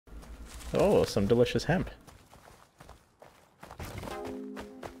Oh, some delicious hemp.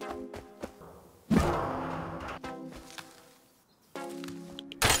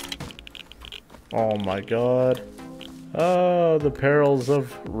 Oh my god. Oh, the perils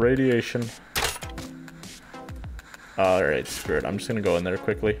of radiation. Alright, screw it. I'm just gonna go in there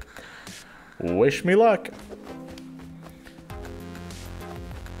quickly. Wish me luck.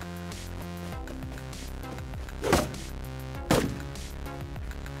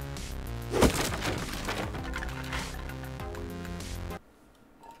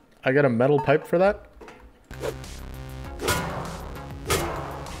 I got a metal pipe for that?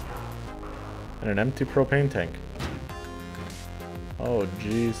 And an empty propane tank. Oh,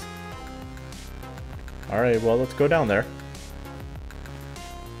 jeez. Alright, well, let's go down there.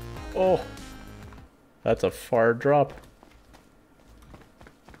 Oh! That's a far drop.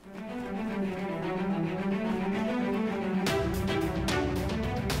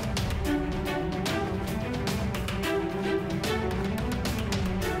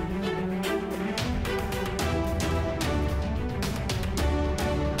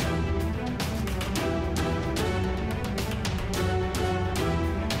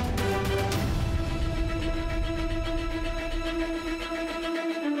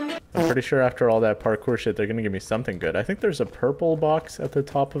 I'm pretty sure after all that parkour shit, they're gonna give me something good. I think there's a purple box at the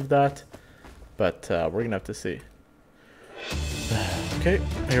top of that, but we're gonna have to see. Okay,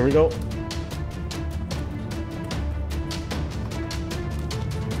 here we go.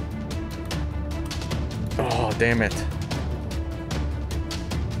 Oh, damn it.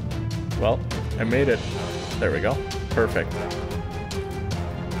 Well, I made it. There we go. Perfect.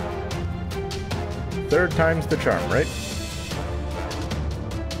 Third time's the charm, right?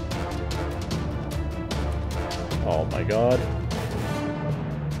 Oh my god.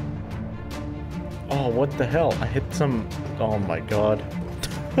 Oh, what the hell? I hit some... Oh my god.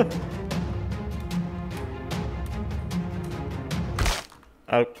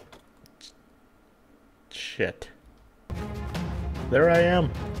 Oh. Shit. There I am.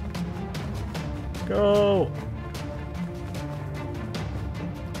 Go!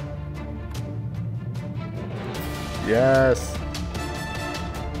 Yes!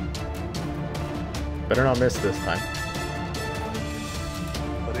 Better not miss this time.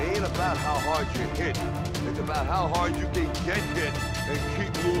 But it ain't about how hard you hit. It's about how hard you can get hit and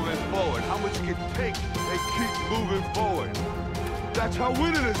keep moving forward. How much you can take and keep moving forward. That's how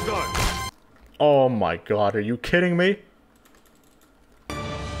winning is done. Oh my god, are you kidding me?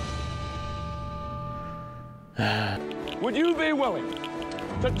 Would you be willing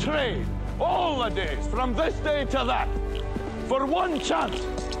to trade all the days from this day to that for one chance,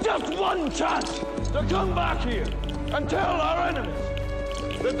 just one chance, to come back here and tell our enemies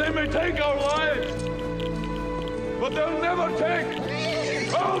that they may take our lives, but they'll never take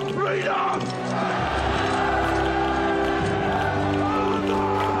our freedom!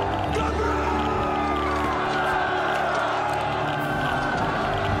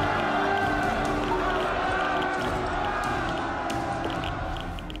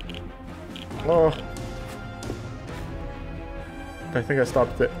 Oh. I think I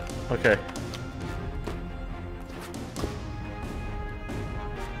stopped it. Okay.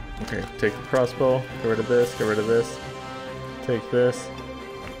 Okay, take the crossbow, get rid of this, get rid of this. Take this,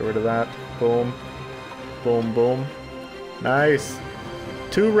 get rid of that. Boom. Boom, boom. Nice.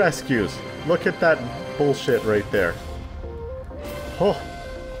 2 rescues. Look at that bullshit right there. Oh.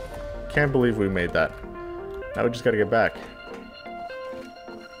 Can't believe we made that. Now we just gotta get back.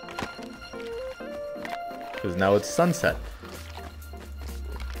 Because now it's sunset.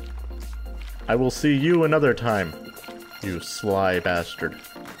 I will see you another time, you sly bastard.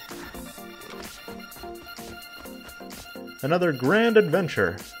 Another grand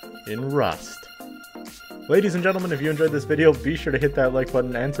adventure in Rust. Ladies and gentlemen, if you enjoyed this video, be sure to hit that like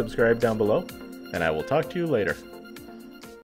button and subscribe down below, and I will talk to you later.